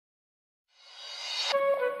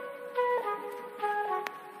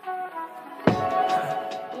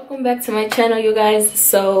Welcome back to my channel, you guys.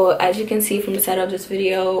 So as you can see from the title of this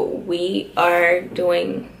video, we are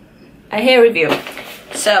doing a hair review.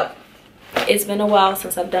 So it's been a while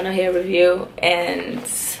since I've done a hair review, and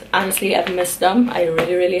honestly I've missed them. I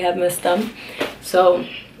really have missed them. So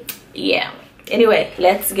yeah, anyway,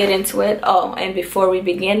 let's get into it. Oh, and before we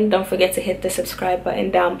begin, don't forget to hit the subscribe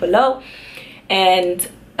button down below, and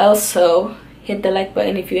also hit the like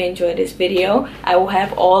button if you enjoyed this video. I will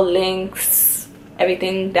have all links,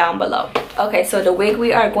 everything down below. Okay, so the wig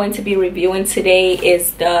we are going to be reviewing today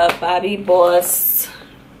is the Bobbi Boss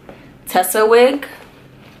Tessa wig.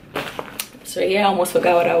 So yeah, I almost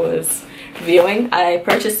forgot what I was reviewing. I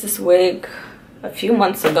purchased this wig a few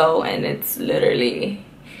months ago, and it's literally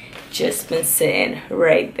just been sitting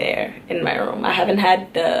right there in my room. I haven't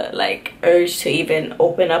had the urge to even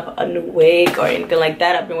open up a new wig or anything like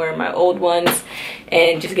that. I've been wearing my old ones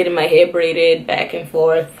and just getting my hair braided back and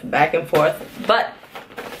forth. But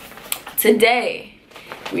today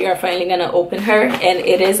we are finally gonna open her, and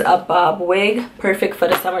it is a bob wig, perfect for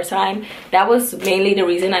the summertime. That was mainly the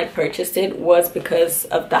reason I purchased it, was because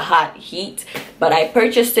of the hot heat. But I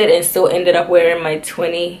purchased it and still ended up wearing my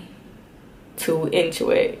 22-inch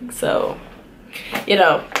wig. So, you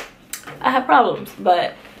know, I have problems,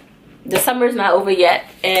 but the summer's not over yet,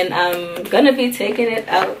 and I'm gonna be taking it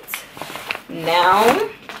out now.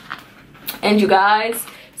 And you guys,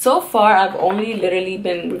 so far I've only literally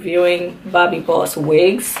been reviewing Bobbi Boss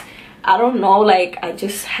wigs. I don't know, I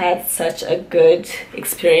just had such a good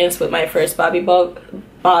experience with my first Bobbi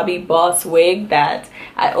Boss wig that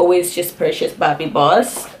I always just purchase Bobbi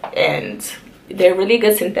Boss, and they're really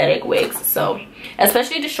good synthetic wigs. So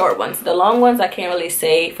especially the short ones. The long ones I can't really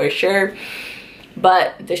say for sure,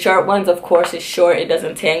 but the short ones, of course, is short, it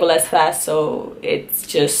doesn't tangle as fast, so it's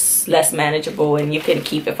just less manageable and you can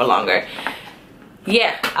keep it for longer.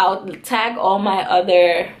 Yeah, I'll tag all my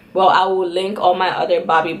other, well, I will link all my other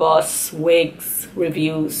Bobbi Boss wig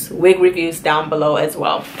reviews down below as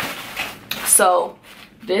well. So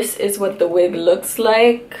this is what the wig looks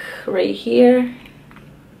like right here.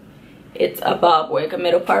 It's a bob wig, a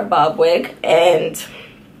middle part bob wig, and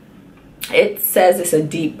it says it's a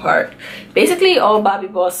deep part. Basically all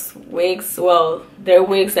Bobbi Boss wigs, well, their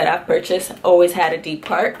wigs that I've purchased always had a deep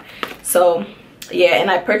part. So yeah,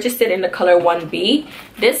 and I purchased it in the color 1B.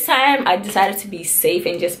 This time I decided to be safe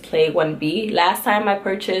and just play 1B. Last time I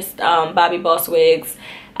purchased Bobbi Boss wigs,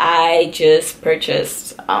 I just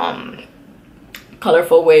purchased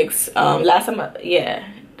colorful wigs. Last time, yeah,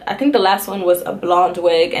 I think the last one was a blonde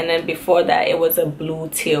wig, and then before that it was a blue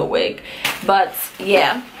teal wig. But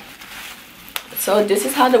yeah, so this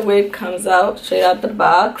is how the wig comes out straight out the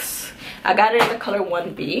box. I got it in the color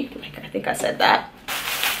 1B, I think I said that.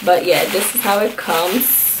 But yeah, this is how it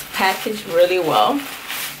comes, packaged really well.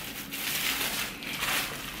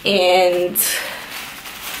 And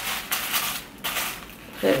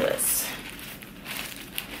look at this,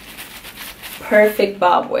 perfect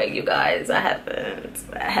bob wig, you guys. I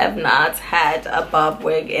have not had a bob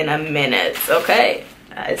wig in a minute. Okay,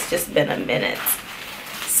 it's just been a minute.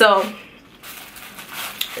 So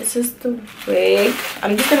this is the wig.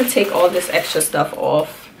 I'm just gonna take all this extra stuff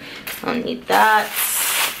off. I don't need that.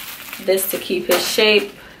 This to keep his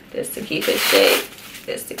shape, this to keep his shape,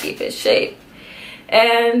 this to keep his shape.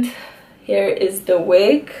 And here is the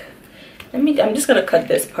wig. I'm just gonna cut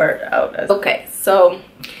this part out. Okay, so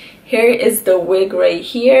here is the wig right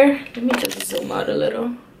here. Let me just zoom out a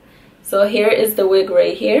little. So here is the wig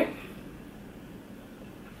right here.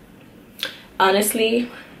 Honestly,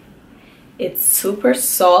 it's super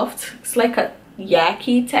soft. It's like a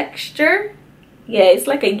yaki texture. Yeah, it's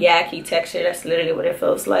like a yaki texture. That's literally what it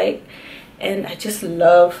feels like. And I just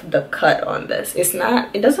love the cut on this.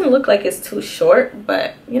 It doesn't look like it's too short,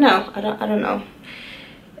 but you know, I don't know.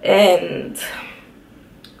 And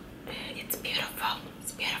it's beautiful.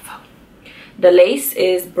 It's beautiful. The lace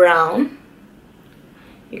is brown.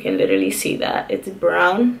 You can literally see that. It's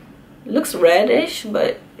brown. It looks reddish,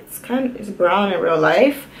 but it's brown in real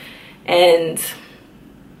life. And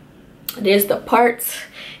there's the parts,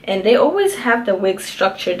 and they always have the wig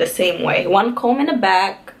structured the same way. One comb in the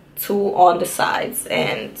back, two on the sides,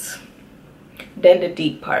 and then the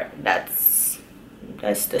deep part. That's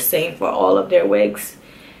the same for all of their wigs.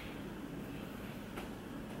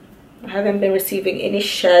 I haven't been receiving any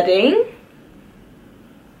shedding.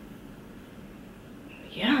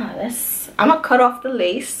 Yeah, I'm gonna cut off the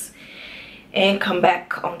lace and come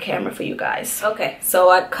back on camera for you guys. Okay, so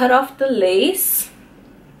I cut off the lace.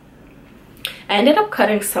 I ended up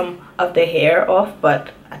cutting some of the hair off,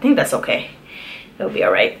 but I think that's okay. It'll be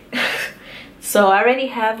all right. So I already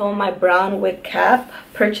have on my brown wig cap.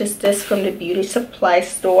 purchased this from the beauty supply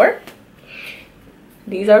store.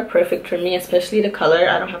 These are perfect for me, especially the color.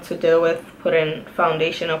 I don't have to deal with putting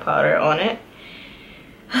foundation or powder on it.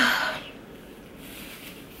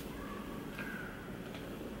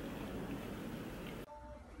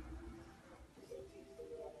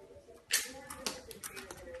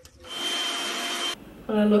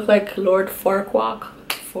 I look like Lord Farquaad.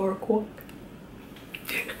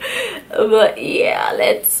 But yeah,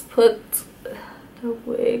 let's put the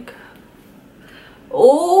wig.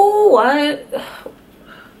 Oh, what?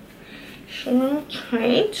 So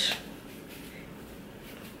tight.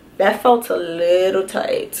 That felt a little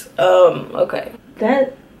tight. Okay.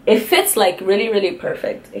 That it fits like really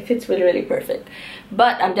perfect. It fits really perfect.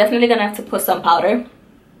 But I'm definitely gonna have to put some powder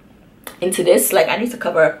into this. Like I need to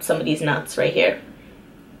cover up some of these knots right here.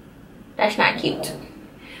 That's not cute.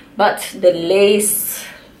 But the lace,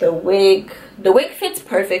 the wig fits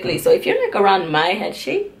perfectly. So if you're like around my head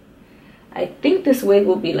shape, I think this wig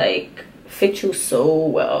will be like fit you so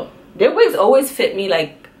well. Their wigs always fit me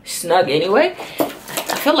like snug anyway.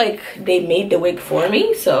 I feel like they made the wig for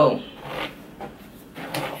me. So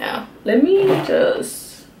yeah, let me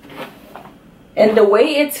just, and the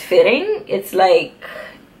way it's fitting, it's like,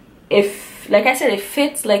 if like I said, it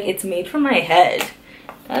fits like it's made for my head.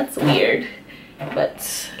 That's weird.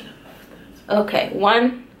 But okay,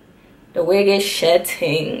 one, the wig is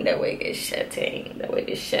shedding. The wig is shedding. The wig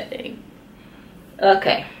is shedding.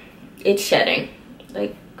 Okay, it's shedding.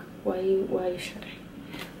 Like, why are you shedding?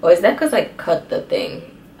 Oh, is that because I cut the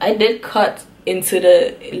thing? I did cut into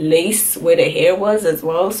the lace where the hair was as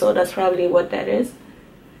well, so that's probably what that is.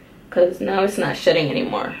 Because now it's not shedding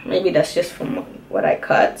anymore. Maybe that's just from what I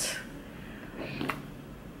cut.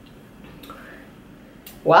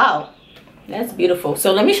 Wow, that's beautiful.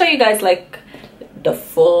 So let me show you guys like the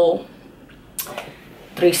full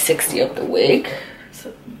 360 of the wig.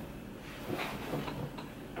 So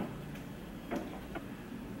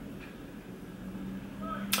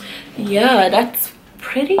yeah, that's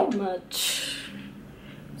pretty much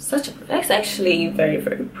that's actually very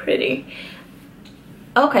pretty.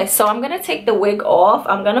 Okay, so I'm gonna take the wig off.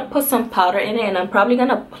 I'm gonna put some powder in it, and I'm probably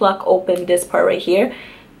gonna pluck open this part right here.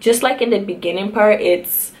 Just like in the beginning part, it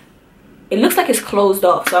looks like it's closed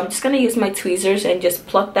off. So I'm just gonna use my tweezers and just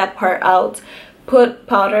pluck that part out. Put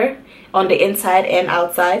powder on the inside and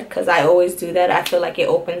outside, because I always do that. I feel like it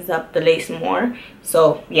opens up the lace more.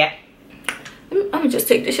 So yeah, I'm gonna just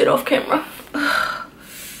take this shit off camera.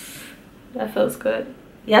 That feels good.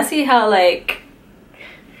 Y'all see how like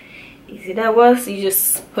easy that was? You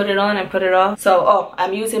just put it on and put it off. So oh,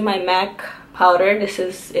 I'm using my MAC powder. This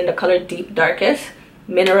is in the color Deep Darkest.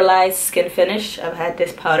 Mineralized skin finish. I've had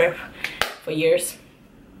this powder for years.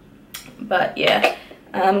 But yeah,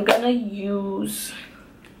 I'm gonna use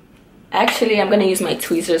my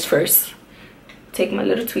tweezers first. Take my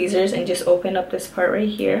little tweezers and just open up this part right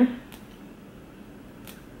here.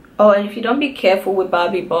 Oh, and if you don't be careful with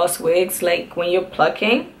Bobbi Boss wigs, like when you're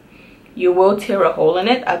plucking, you will tear a hole in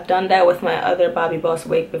it. I've done that with my other Bobbi Boss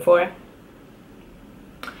wig before.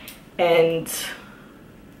 And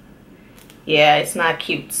yeah, it's not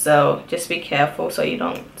cute, so just be careful so you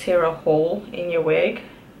don't tear a hole in your wig,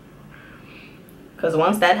 because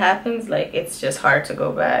once that happens, like, it's just hard to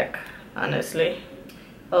go back, honestly.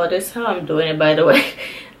 Oh, this is how I'm doing it, by the way.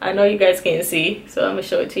 I know you guys can't see, so I'm gonna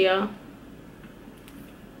show it to y'all.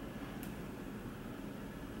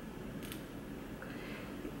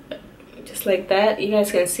 Just like that. You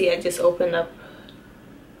guys can see I just opened up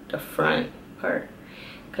the front part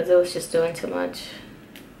because it was just doing too much.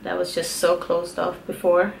 That was just so closed off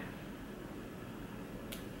before,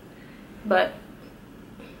 but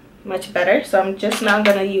much better. So I'm just now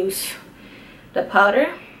gonna use the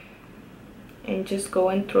powder and just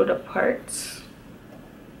going through the parts.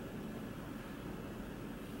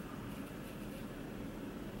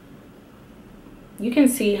 You can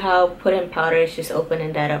see how putting powder is just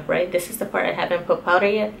opening that up, right? This is the part I haven't put powder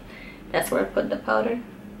yet. That's where I put the powder.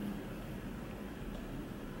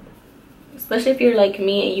 Especially if you're like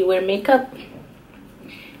me and you wear makeup,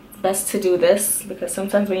 it's best to do this, because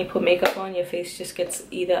sometimes when you put makeup on, your face just gets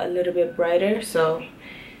either a little bit brighter. So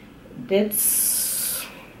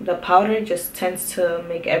the powder just tends to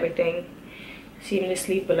make everything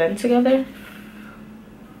seamlessly blend together.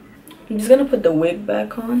 I'm just gonna put the wig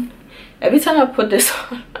back on. Every time I put this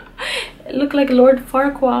on, it looked like Lord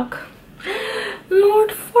Farquaad. Lord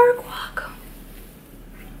Farquaad.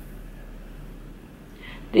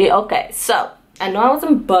 Okay, so I know I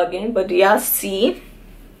wasn't bugging, but do y'all see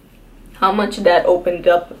how much that opened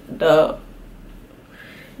up the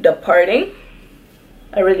parting?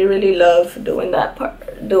 I really love doing that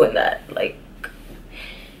part, like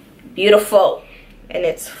beautiful, and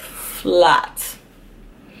it's flat.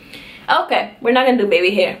 Okay, we're not gonna do baby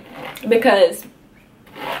hair because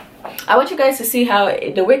I want you guys to see how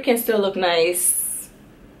the wig can still look nice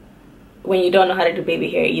when you don't know how to do baby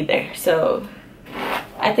hair either. So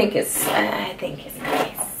I think it's nice.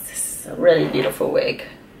 This is a really beautiful wig.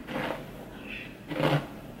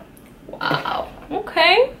 Wow.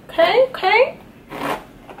 Okay.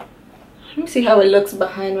 Let me see how it looks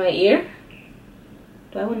behind my ear.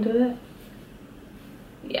 Do I want to do that?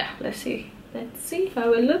 Yeah, let's see. Let's see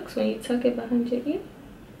how it looks when you tuck it behind your ear.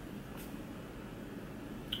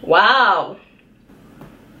 Wow.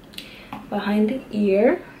 Behind the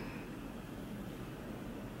ear.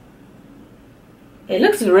 It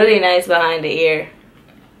looks really nice behind the ear.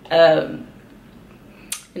 And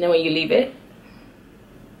then when you leave it.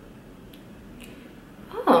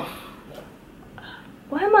 Oh.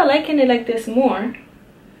 Why am I liking it like this more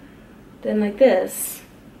than like this?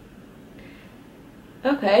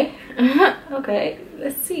 Okay. Okay.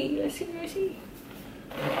 Let's see.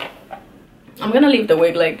 I'm gonna leave the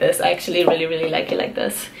wig like this. I actually really like it like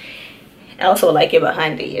this. I also like it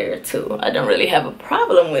behind the ear too. I don't really have a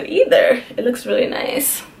problem with either. It looks really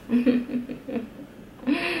nice.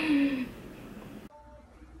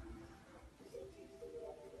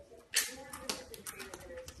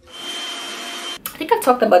 I think I've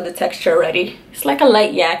talked about the texture already. It's like a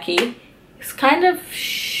light yaki. It's kind of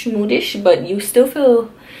schmoodish, but you still feel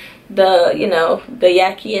the, you know, the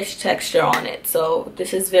yaki-ish texture on it. So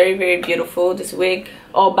this is very beautiful, this wig.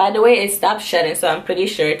 Oh, by the way, it stopped shedding, so I'm pretty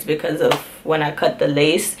sure it's because of when I cut the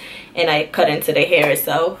lace and I cut into the hair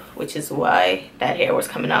itself, which is why that hair was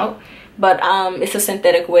coming out. But it's a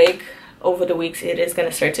synthetic wig. Over the weeks it is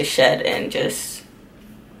gonna start to shed and just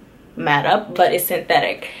mat up, but it's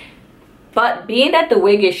synthetic. But being that the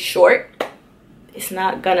wig is short, it's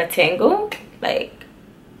not gonna tangle. Like,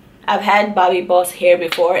 I've had Bobbi Boss hair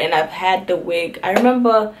before, and I've had the wig. I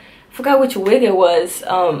remember, I forgot which wig it was.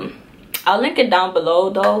 I'll link it down below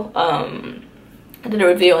though. I did a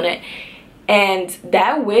review on it. And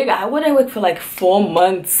that wig, I wore that wig for like 4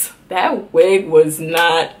 months. That wig was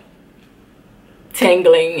not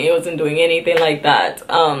tangling. It wasn't doing anything like that.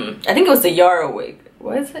 I think it was the Yara wig.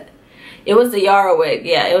 What is it? It was the Yara wig.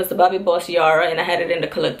 Yeah, it was the Bobbi Boss Yara, and I had it in the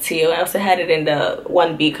color teal. I also had it in the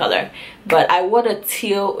 1B color. But I wore the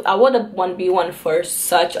teal, I wore the 1B one for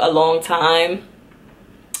such a long time,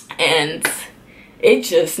 and it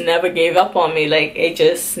just never gave up on me. Like, it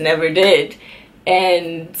just never did.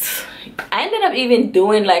 And I ended up even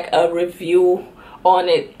doing like a review on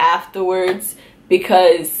it afterwards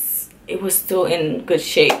because it was still in good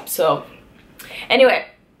shape. So anyway,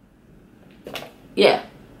 yeah,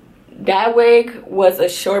 that wig was a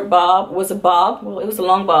short bob, well, it was a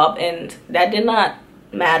long bob, and that did not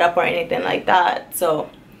mat up or anything like that. So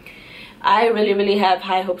I really have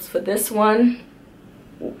high hopes for this one.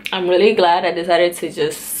 I'm really glad I decided to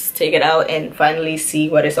just take it out and finally see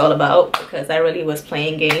what it's all about, because I really was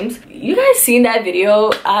playing games. You guys seen that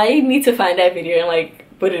video? I need to find that video and like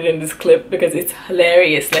put it in this clip because it's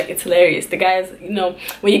hilarious. Like, it's hilarious. The guys, you know,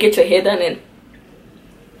 when you get your hair done and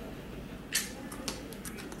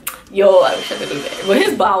yo, I wish I could do that. But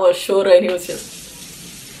his bob was shorter and he was just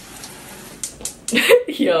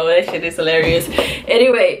yo, that shit is hilarious.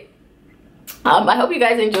 Anyway, I hope you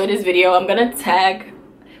guys enjoyed this video. I'm gonna tag,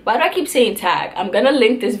 why do I keep saying tag? I'm gonna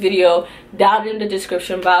link this video down in the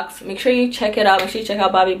description box. Make sure you check it out. Make sure you check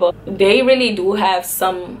out Bobbi Boss. They really do have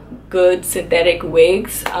some good synthetic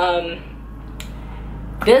wigs.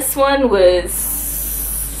 This one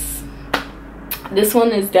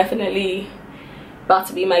is definitely about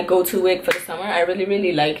to be my go-to wig for the summer. I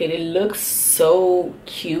really like it. It looks so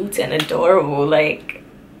cute and adorable. Like,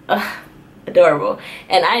 adorable.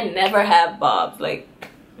 And I never have bobs. Like,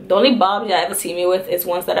 the only bobs you ever see me with is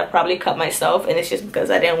ones that I probably cut myself, and it's just because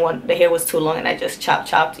I didn't want, the hair was too long and I just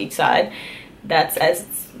chopped each side. That's as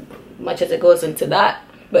much as it goes into that.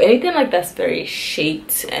 But anything like that's very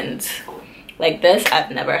shaped and like this, I've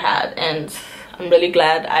never had, and I'm really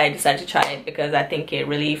glad I decided to try it because I think it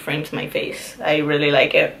really frames my face. I really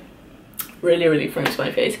like it. Really frames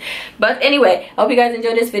my face. But anyway, I hope you guys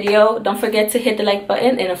enjoyed this video. Don't forget to hit the like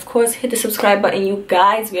button, and of course hit the subscribe button. You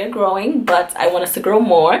guys, we are growing, but I want us to grow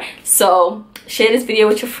more. So share this video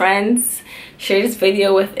with your friends, share this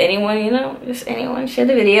video with anyone, you know, just anyone. Share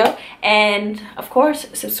the video, and of course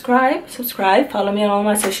subscribe. Follow me on all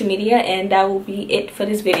my social media, and that will be it for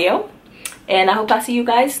this video. And I hope I see you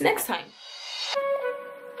guys next time.